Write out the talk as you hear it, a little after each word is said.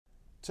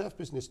Turf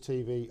Business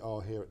TV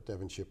are here at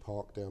Devonshire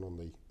Park down on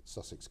the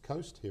Sussex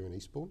coast here in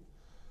Eastbourne.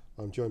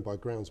 I'm joined by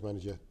grounds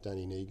manager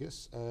Danny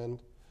Negus.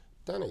 And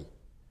Danny,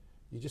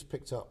 you just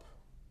picked up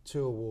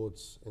 2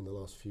 awards in the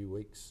last few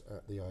weeks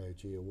at the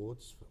IOG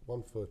Awards,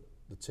 one for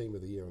the Team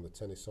of the Year on the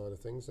tennis side of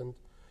things, and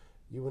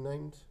you were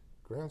named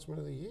Groundsman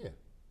of the Year.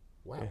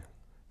 Wow.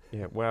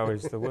 Yeah, wow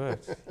is the word.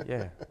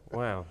 Yeah,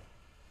 wow.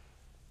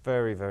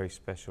 Very, very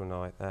special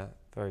night, that.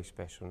 Very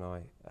special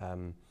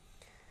night.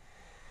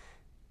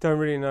 Don't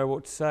really know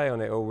what to say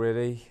on it all,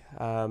 really.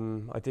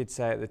 I did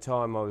say at the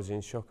time I was in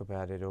shock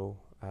about it all.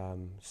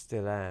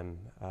 Still am.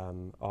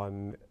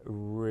 I'm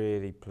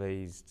really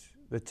pleased.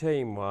 The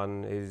team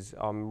one is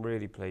I'm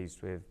really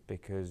pleased with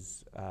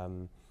because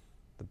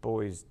the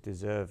boys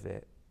deserve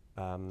it.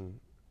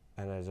 And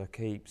as I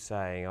keep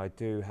saying, I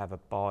do have a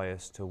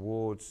bias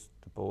towards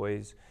the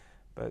boys,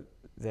 but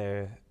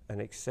they're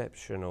an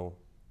exceptional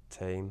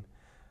team.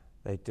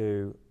 They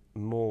do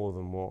more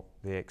than what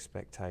the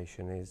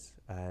expectation is,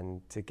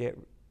 and to get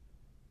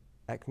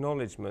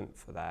acknowledgement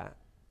for that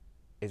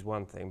is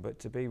one thing, but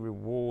to be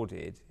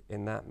rewarded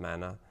in that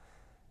manner,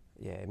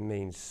 yeah, it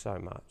means so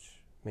much.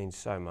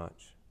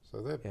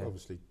 So they're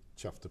obviously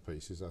chuffed to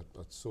pieces. I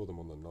saw them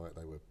on the night.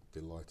 They were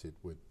delighted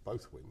with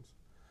both wins,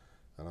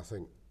 and I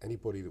think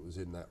anybody that was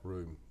in that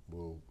room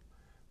will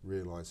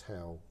realise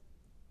how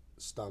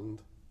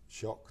stunned,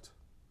 shocked,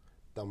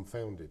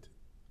 dumbfounded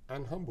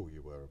and humble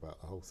you were about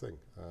the whole thing.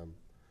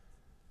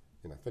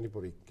 If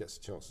anybody gets a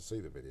chance to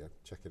see the video,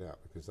 check it out,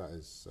 because that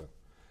is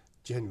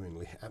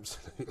genuinely,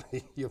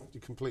 absolutely, you're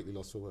completely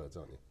lost for words,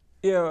 aren't you?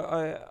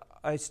 Yeah,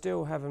 I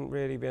still haven't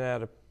really been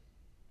able to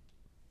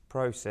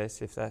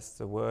process, if that's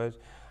the word.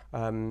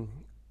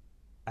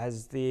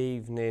 As the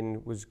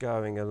evening was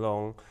going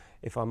along,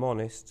 if I'm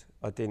honest,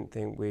 I didn't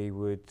think we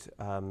would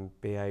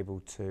be able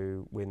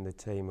to win the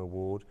team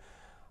award.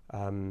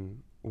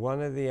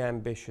 One of the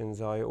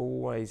ambitions I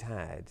always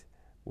had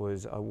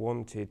was I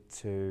wanted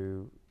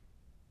to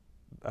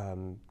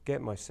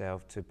get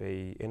myself to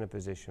be in a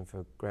position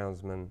for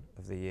Groundsman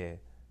of the Year.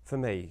 For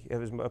me, it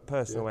was a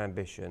personal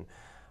ambition.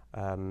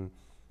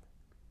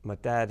 My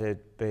dad had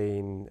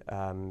been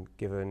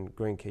given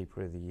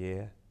Greenkeeper of the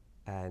Year,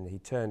 and he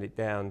turned it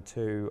down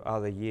 2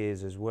 other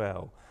years as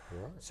well.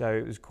 Right. So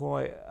it was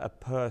quite a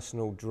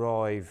personal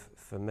drive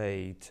for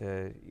me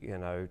to,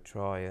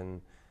 try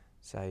and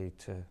say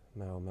to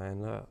Mel,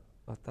 man, look,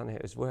 I've done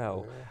it as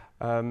well.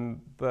 Yeah.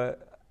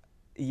 But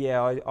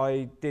yeah,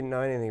 I didn't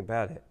know anything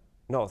about it.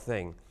 Not a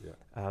thing.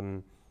 Yeah.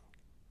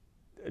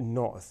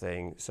 Not a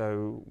thing.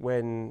 So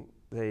when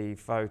the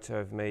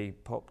photo of me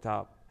popped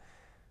up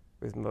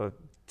with my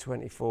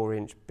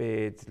 24-inch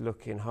beard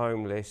looking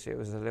homeless, it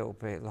was a little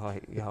bit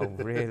like, oh,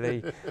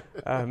 really?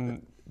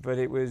 But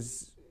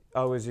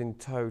I was in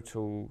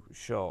total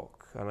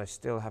shock, and I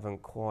still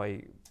haven't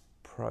quite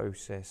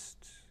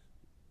processed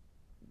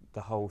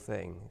the whole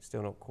thing.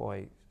 Still not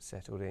quite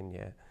settled in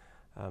yet.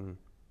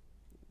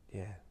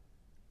 Yeah.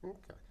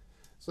 Okay.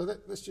 So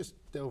let's just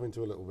delve into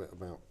a little bit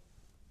about,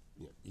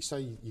 you say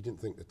you didn't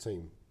think the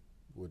team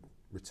would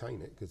retain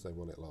it because they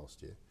won it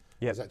last year.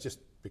 Yep. Is that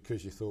just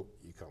because you thought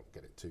you can't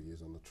get it 2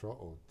 years on the trot,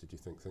 or did you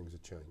think things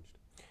had changed?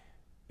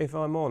 If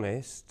I'm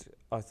honest,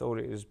 I thought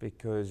it was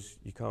because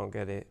you can't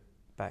get it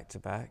back to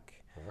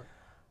back.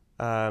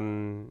 Right.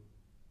 And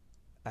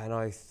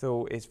I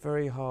thought it's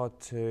very hard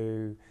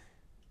to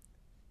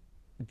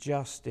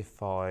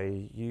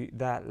justify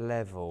that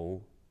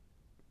level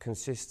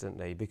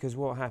consistently, because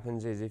what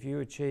happens is if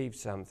you achieve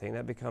something,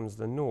 that becomes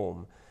the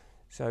norm.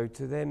 So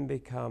to then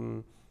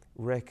become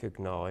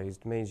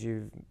recognised means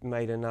you've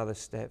made another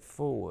step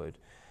forward.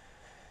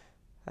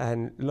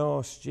 And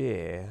last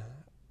year,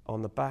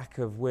 on the back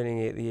of winning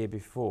it the year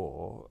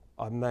before,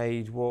 I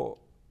made what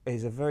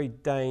is a very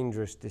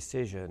dangerous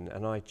decision,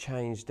 and I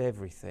changed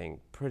everything,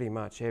 pretty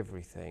much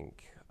everything.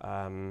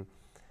 And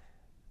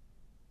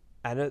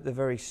at the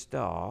very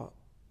start,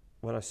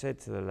 when I said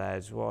to the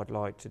lads what I'd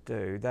like to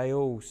do, they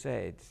all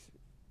said,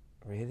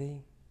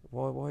 really?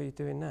 Why are you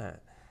doing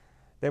that?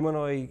 Then when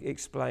I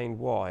explained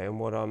why and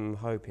what I'm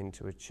hoping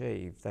to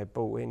achieve, they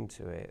bought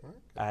into it. Okay.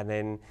 And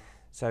then,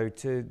 so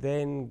to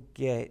then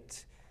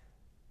get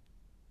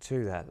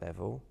to that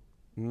level,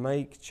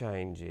 make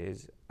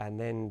changes, and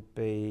then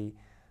be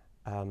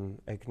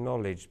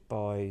acknowledged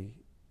by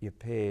your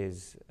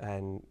peers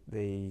and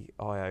the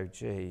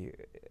IOG,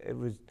 it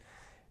was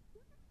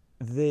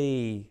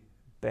the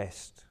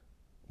best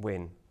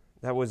win.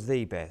 That was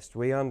the best.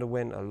 We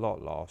underwent a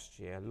lot last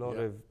year, a lot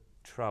of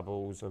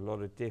troubles, a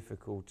lot of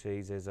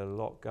difficulties. There's a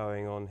lot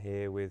going on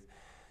here with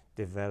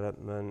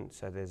development,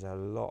 so there's a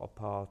lot of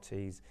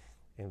parties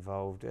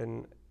involved,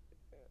 and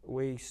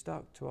we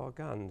stuck to our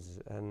guns,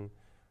 and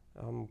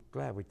I'm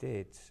glad we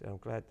did. I'm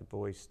glad the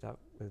boys stuck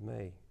with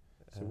me.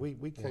 So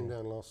we came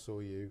down last, saw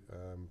you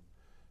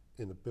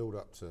in the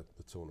build-up to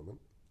the tournament.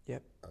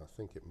 Yep. I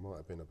think it might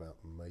have been about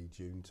May,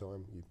 June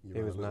time.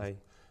 It was May.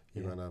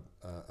 You ran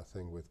a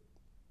thing with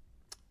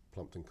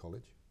Plumpton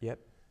College. Yep.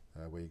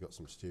 where you got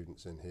some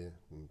students in here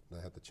and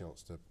they had the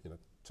chance to,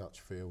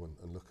 touch, feel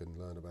and look and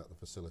learn about the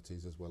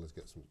facilities as well as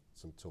get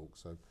some talk.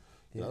 So,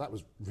 that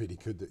was really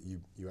good that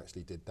you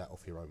actually did that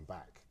off your own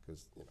back,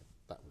 because,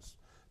 that was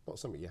not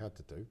something you had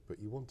to do, but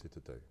you wanted to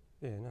do.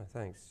 Yeah, no,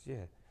 thanks.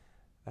 Yeah.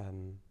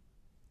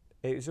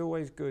 It was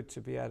always good to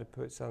be able to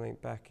put something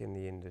back in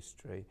the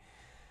industry.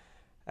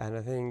 And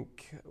I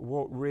think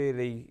what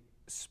really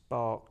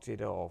sparked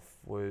it off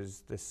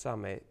was the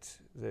summit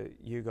that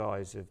you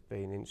guys have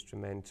been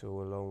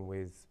instrumental, along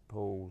with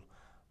Paul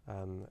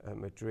at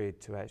Madrid,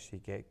 to actually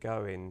get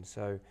going.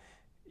 So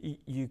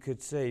you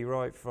could see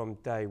right from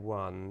day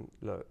one,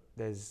 look,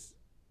 there's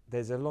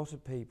a lot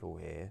of people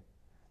here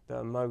that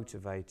are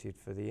motivated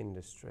for the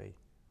industry.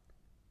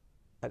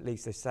 At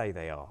least they say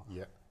they are.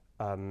 Yeah.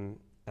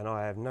 And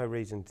I have no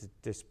reason to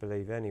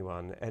disbelieve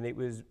anyone. And it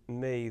was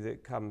me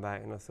that come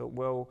back and I thought,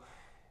 well,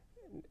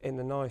 in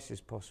the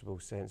nicest possible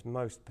sense,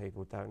 most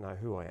people don't know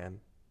who I am.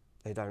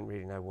 They don't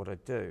really know what I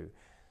do.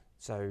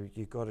 So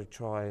you've got to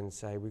try and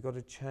say, we've got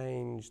to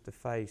change the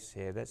face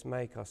here. Let's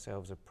make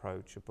ourselves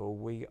approachable.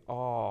 We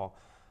are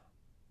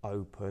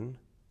open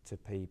to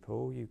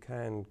people. You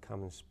can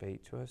come and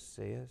speak to us,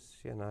 see us,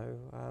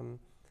 and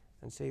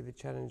see the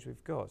challenge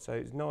we've got. So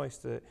it's nice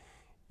that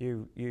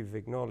you've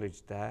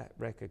acknowledged that,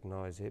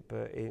 recognise it,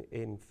 but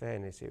in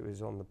fairness, it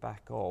was on the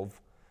back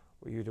of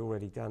what you'd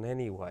already done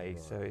anyway.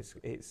 Right. So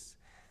it's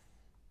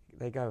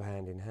they go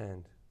hand in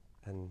hand,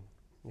 and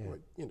yeah.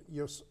 Well,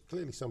 you're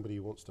clearly somebody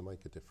who wants to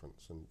make a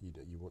difference, and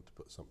you want to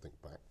put something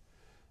back.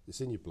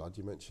 It's in your blood.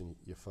 You mentioned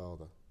your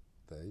father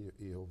there.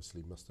 He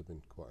obviously must have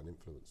been quite an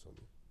influence on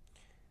you.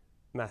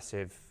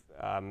 Massive.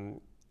 I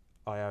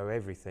owe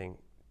everything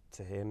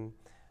to him.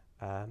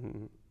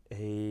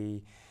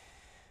 He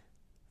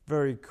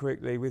very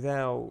quickly,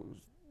 without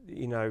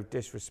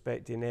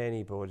disrespecting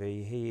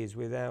anybody, he is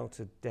without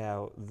a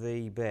doubt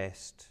the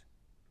best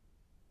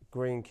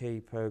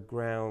greenkeeper,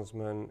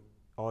 groundsman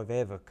I've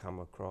ever come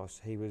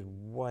across. He was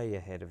way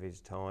ahead of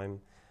his time,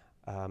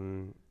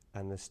 and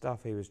the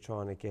stuff he was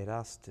trying to get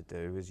us to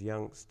do as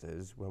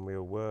youngsters when we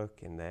were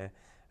working there,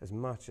 as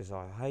much as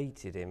I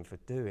hated him for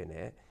doing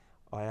it,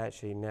 I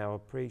actually now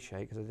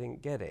appreciate, because I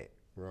didn't get it.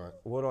 Right.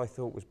 What I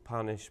thought was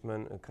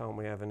punishment, and can't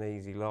we have an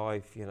easy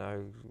life,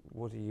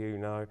 what do you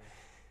know?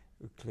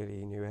 Clearly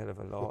he knew a hell of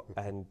a lot.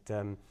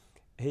 And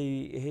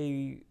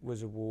he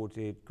was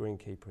awarded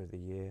Greenkeeper of the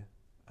Year,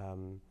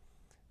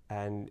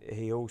 and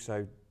he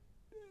also,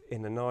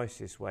 in the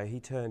nicest way, he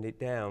turned it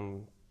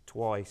down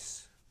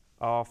twice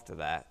after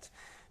that,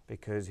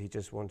 because he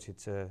just wanted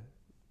to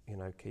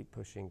keep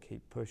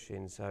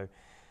pushing. So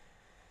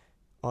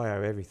I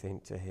owe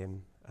everything to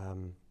him.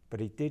 But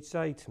he did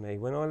say to me,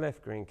 when I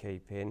left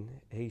greenkeeping,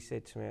 he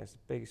said to me, it's the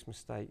biggest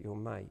mistake you'll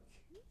make.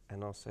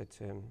 And I said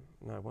to him,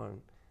 no, I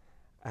won't.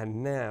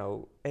 And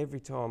now,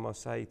 every time I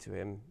say to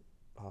him,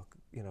 what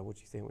do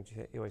you think?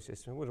 He always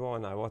says to me, what do I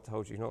know? I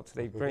told you not to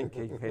leave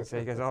greenkeeping. So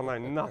he goes, I know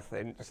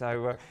nothing.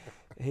 So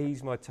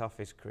he's my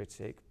toughest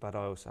critic, but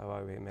I also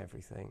owe him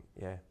everything,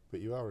 yeah.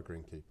 But you are a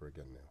greenkeeper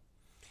again now.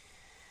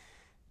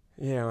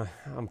 Yeah,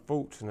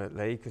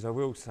 unfortunately, because I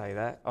will say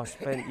that, I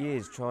spent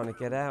years trying to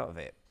get out of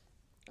it.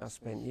 I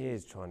spent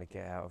years trying to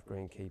get out of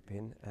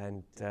greenkeeping,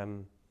 and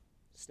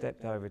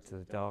stepped over to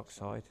the dark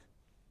side.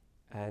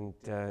 And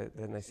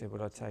then they said,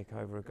 would I take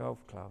over a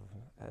golf club?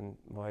 And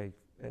my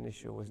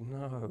initial was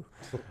no.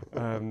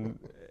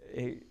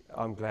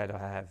 I'm glad I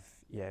have,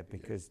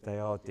 because they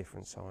are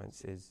different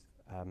sciences.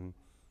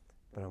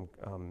 But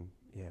I'm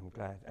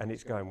glad. And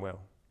it's going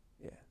well,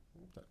 yeah.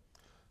 Okay.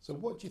 So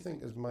what do you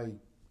think has made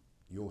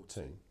your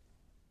team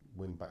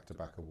win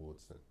back-to-back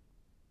awards then?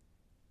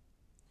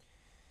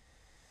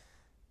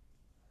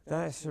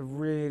 That's a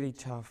really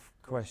tough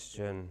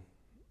question.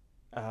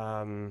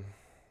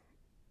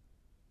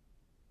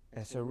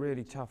 It's a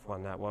really tough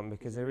one, that one,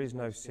 because there is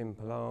no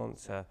simple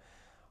answer.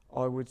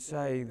 I would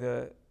say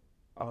that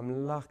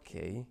I'm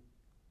lucky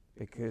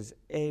because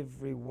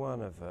every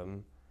one of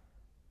them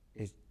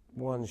is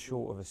one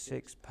short of a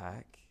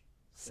six-pack,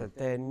 so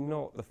they're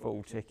not the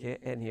full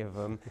ticket, any of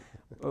them.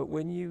 But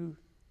when you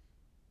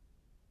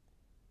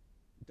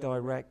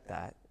direct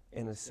that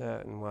in a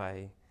certain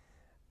way,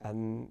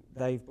 and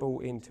they've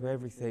bought into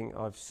everything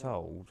I've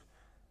sold,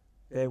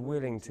 they're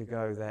willing to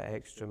go that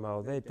extra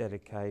mile, their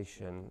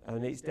dedication,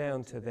 and it's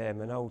down to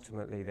them and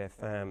ultimately their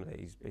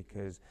families,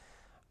 because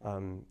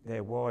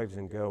their wives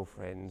and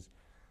girlfriends,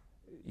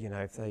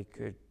 if they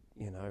could,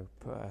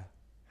 put a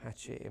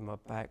hatchet in my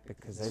back,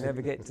 because they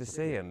never get to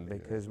see them,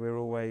 because we're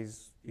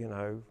always,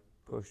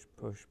 push.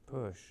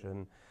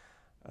 And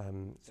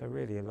so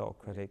really a lot of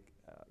credit,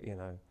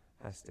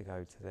 has to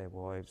go to their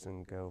wives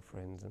and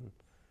girlfriends and,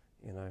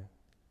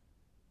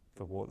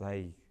 for what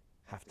they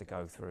have to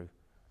go through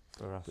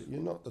for us. But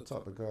you're not the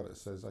type of guy that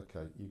says,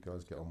 okay, you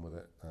guys get on with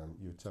it.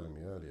 You were telling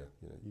me earlier,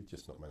 you've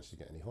just not managed to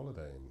get any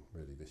holiday in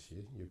really this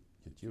year. You're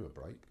due a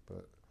break,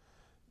 but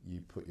you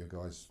put your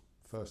guys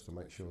first to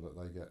make sure that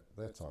they get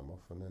their time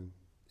off, and then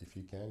if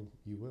you can,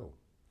 you will.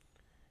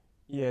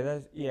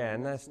 Yeah,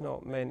 and that's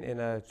not meant in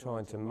a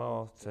trying to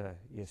martyr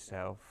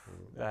yourself.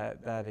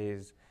 That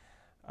is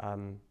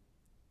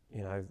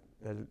You know,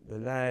 the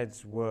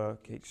lads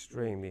work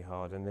extremely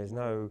hard, and there's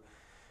no,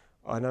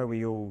 I know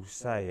we all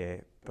say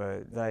it,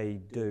 but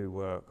they do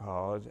work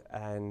hard,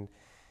 and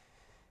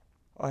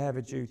I have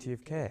a duty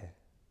of care.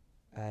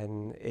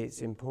 And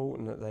it's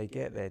important that they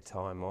get their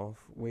time off.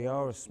 We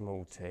are a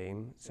small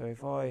team, so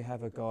if I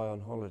have a guy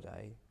on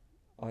holiday,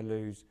 I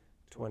lose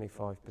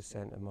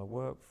 25% of my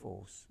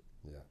workforce.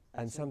 Yeah.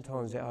 And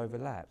sometimes it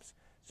overlaps.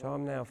 So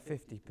I'm now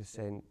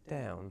 50%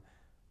 down,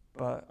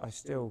 but I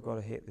still got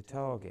to hit the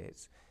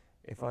targets.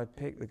 If I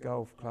pick the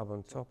golf club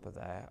on top of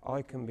that,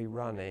 I can be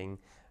running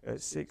at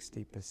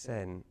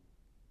 60%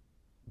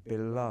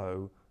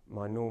 below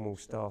my normal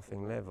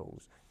staffing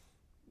levels.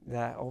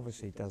 That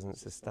obviously doesn't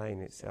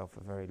sustain itself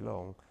for very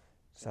long.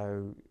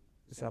 So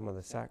some of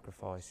the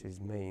sacrifices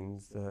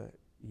means that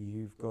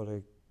you've got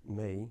to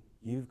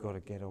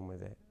get on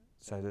with it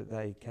so that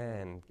they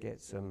can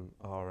get some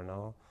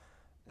R&R,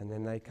 and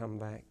then they come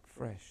back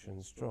fresh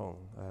and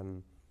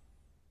strong.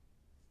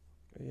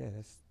 Yeah,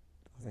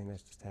 I think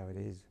that's just how it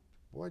is.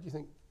 Why do you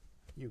think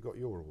you got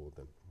your award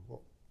then?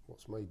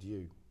 What's made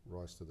you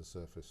rise to the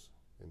surface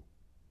in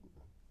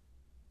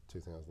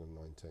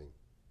 2019?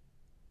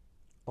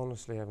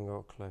 Honestly, I haven't got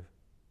a clue.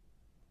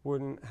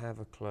 Wouldn't have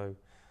a clue.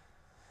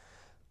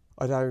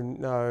 I don't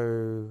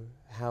know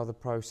how the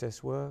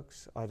process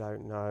works. I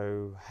don't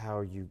know how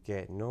you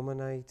get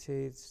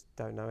nominated.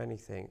 Don't know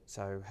anything.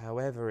 So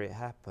however it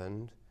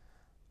happened,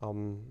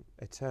 I'm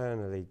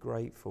eternally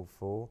grateful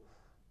for.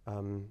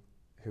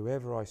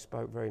 Whoever I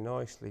spoke very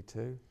nicely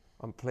to,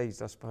 I'm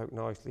pleased I spoke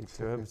nicely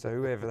to him, so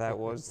whoever that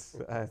was,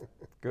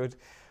 good.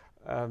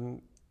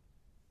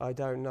 I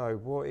don't know.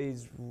 What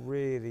is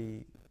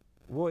really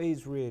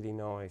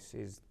nice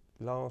is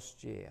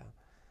last year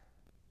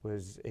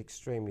was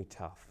extremely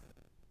tough.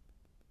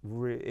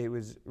 It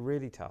was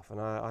really tough, and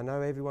I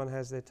know everyone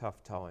has their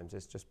tough times,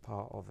 it's just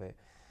part of it.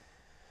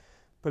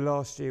 But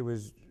last year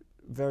was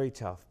very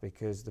tough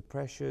because the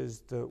pressures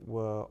that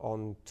were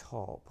on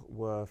top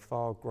were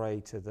far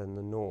greater than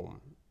the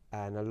norm,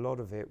 and a lot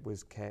of it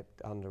was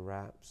kept under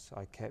wraps.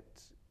 I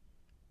kept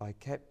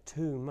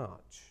too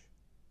much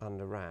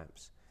under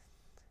wraps,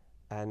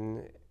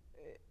 and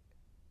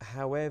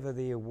however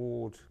the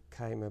award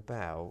came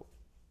about,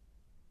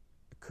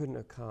 it couldn't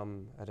have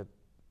come at a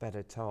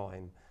better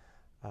time.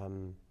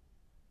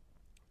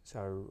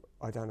 So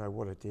I don't know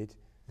what I did.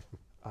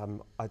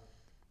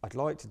 I'd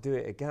like to do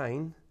it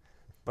again,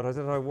 but I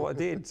don't know what I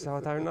did, so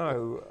I don't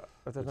know.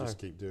 Just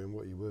keep doing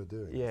what you were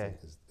doing. Yeah, I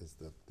think is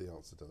the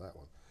answer to that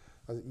one.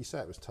 You say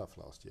it was tough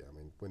last year. I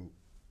mean, when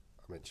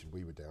I mentioned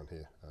we were down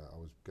here, I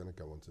was going to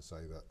go on to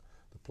say that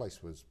the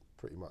place was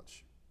pretty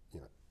much,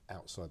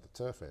 outside the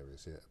turf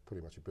areas here,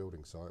 pretty much a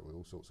building site with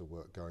all sorts of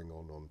work going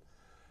on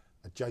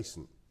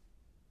adjacent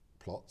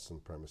plots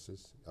and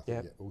premises. I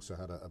think it also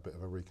had a bit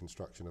of a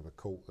reconstruction of a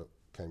court that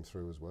came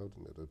through as well,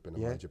 didn't it? It had been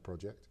a major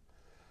project.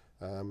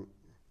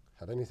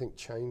 Had anything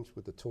changed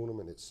with the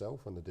tournament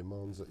itself and the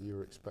demands that you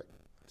were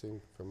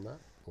expecting from that,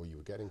 or you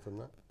were getting from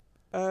that?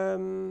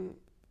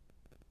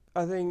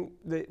 I think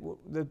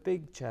the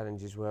big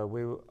challenges were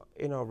we were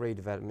in our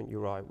redevelopment.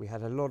 You're right. We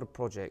had a lot of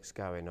projects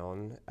going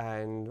on,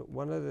 and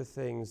one of the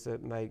things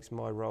that makes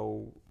my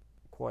role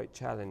quite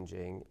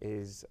challenging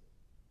is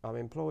I'm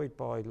employed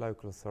by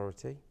local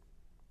authority,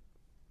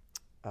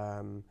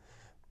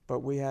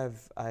 but we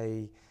have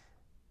a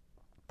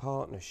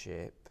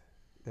partnership.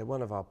 They're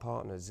one of our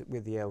partners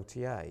with the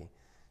LTA.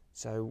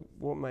 So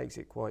what makes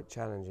it quite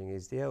challenging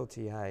is the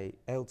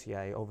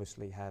LTA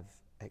obviously have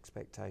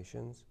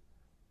expectations.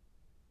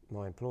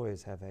 My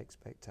employers have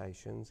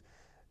expectations.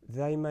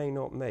 They may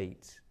not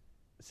meet,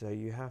 so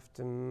you have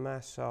to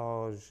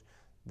massage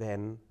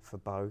them for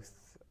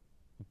both.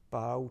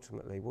 But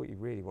ultimately, what you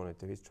really want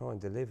to do is try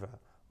and deliver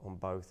on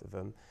both of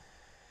them.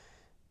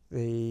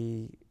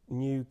 The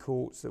new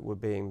courts that were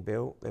being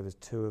built, there was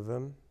 2 of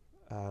them,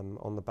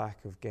 on the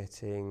back of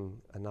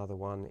getting another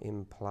one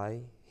in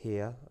play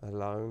here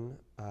alone,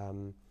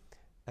 and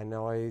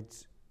I'd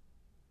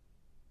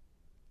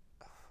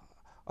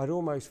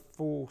almost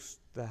forced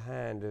the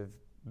hand of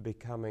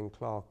becoming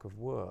clerk of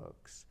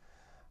works.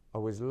 I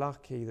was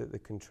lucky that the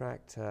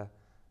contractor,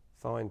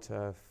 Fine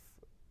Turf,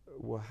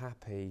 were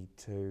happy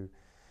to.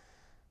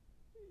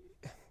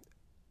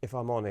 If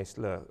I'm honest,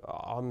 look,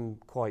 I'm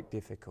quite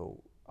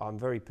difficult. I'm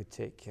very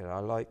particular. I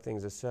like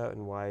things a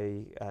certain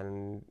way,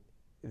 and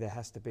there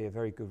has to be a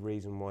very good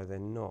reason why they're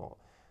not.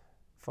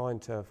 Fine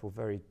Turf were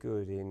very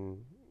good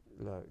in,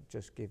 look,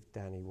 just give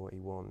Danny what he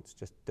wants,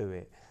 just do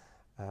it.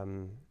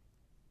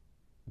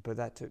 But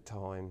that took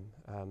time,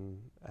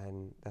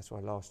 and that's why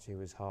last year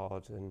was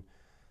hard,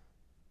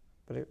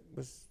 but it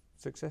was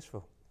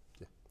successful.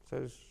 Yeah. So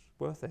it was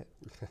worth it,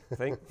 I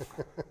think.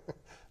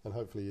 And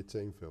hopefully your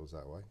team feels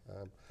that way.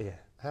 Yeah.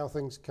 How are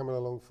things coming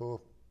along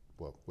for,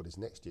 what is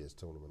next year's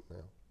tournament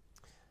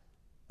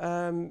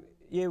now?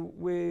 Yeah,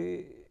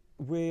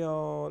 we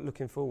are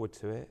looking forward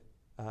to it.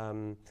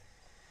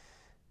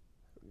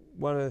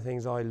 One of the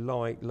things I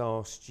liked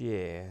last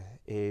year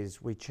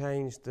is we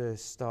changed the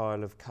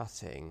style of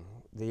cutting,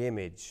 the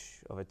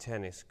image of a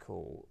tennis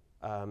court,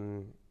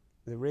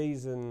 The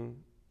reason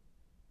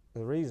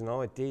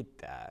I did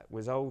that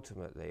was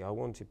ultimately I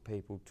wanted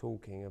people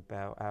talking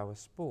about our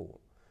sport.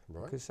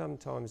 Right. Because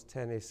sometimes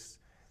tennis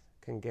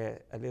can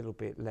get a little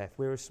bit left.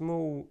 We're a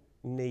small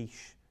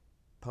niche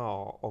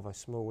part of a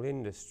small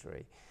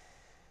industry.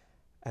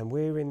 And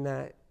we're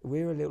an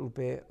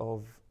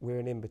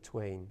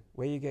in-between.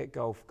 Where you get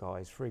golf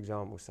guys, for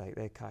example's sake,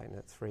 they're cutting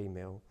at 3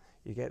 mil.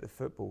 You get the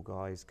football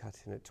guys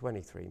cutting at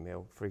 23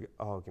 mil, for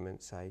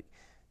argument's sake.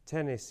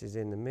 Tennis is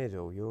in the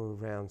middle. You're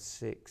around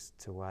 6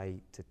 to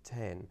 8 to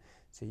 10.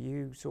 So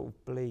you sort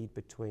of bleed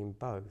between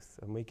both,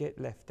 and we get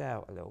left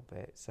out a little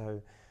bit.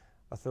 So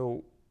I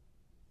thought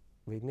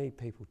we need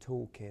people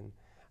talking.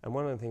 And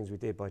one of the things we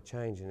did by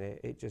changing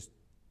it just,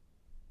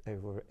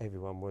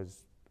 everyone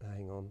was,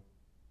 hang on.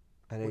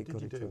 And what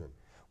did you do then?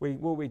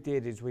 What we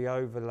did is we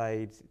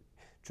overlaid,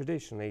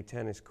 traditionally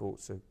tennis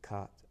courts are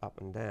cut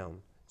up and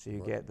down, so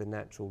you get the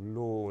natural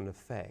lawn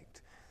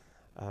effect,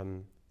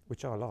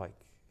 which I like.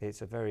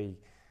 It's a very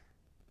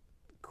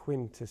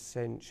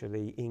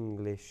quintessentially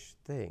English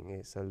thing.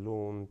 It's a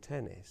lawn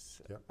tennis.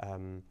 Yep.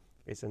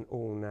 It's an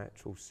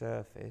all-natural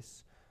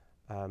surface.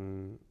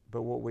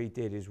 But what we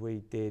did is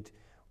we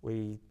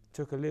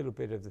took a little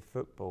bit of the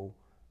football,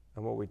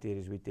 and what we did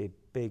is we did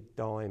big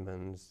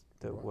diamonds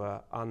that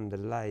were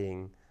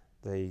underlaying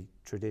the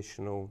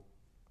traditional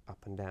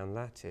up and down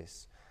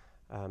lattice.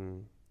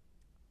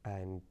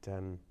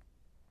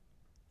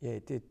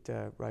 It did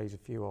raise a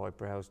few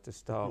eyebrows to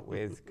start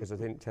with, because I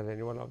didn't tell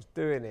anyone I was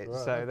doing it. Right,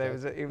 so okay.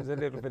 it was a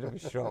little bit of a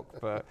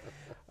shock, but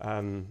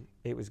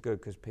it was good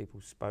because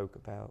people spoke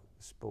about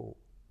the sport.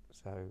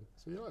 So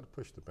you like to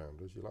push the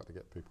boundaries, you like to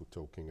get people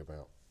talking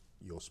about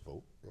your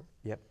sport, yeah?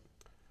 Yep.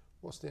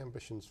 What's the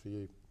ambitions for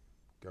you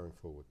going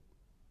forward?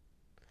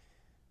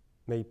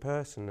 Me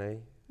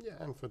personally? Yeah,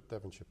 and for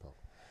Devonshire Park.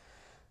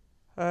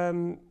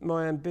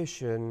 My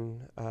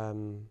ambition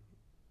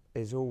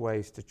is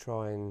always to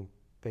try and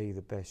be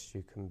the best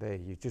you can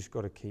be. You've just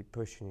got to keep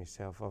pushing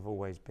yourself. I've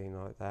always been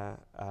like that.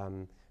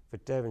 For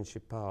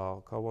Devonshire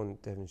Park, I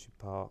want Devonshire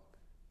Park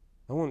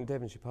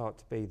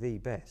to be the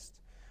best.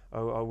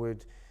 I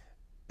would,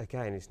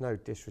 again, it's no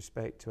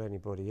disrespect to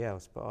anybody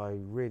else, but I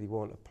really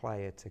want a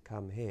player to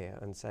come here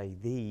and say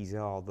these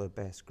are the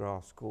best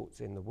grass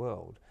courts in the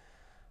world.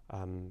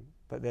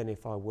 But then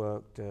if I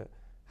worked at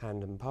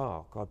Handon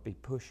Park, I'd be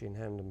pushing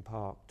Handon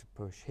Park to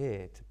push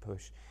here, to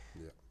push.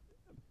 Yeah.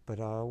 But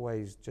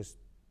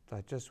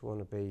I just want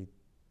to be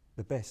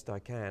the best I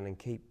can and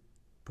keep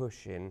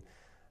pushing.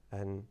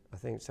 And I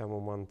think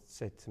someone once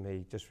said to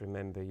me, just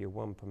remember you're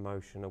one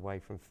promotion away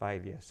from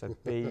failure, so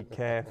be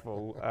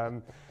careful.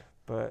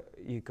 But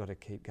you've got to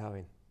keep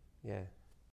going, yeah.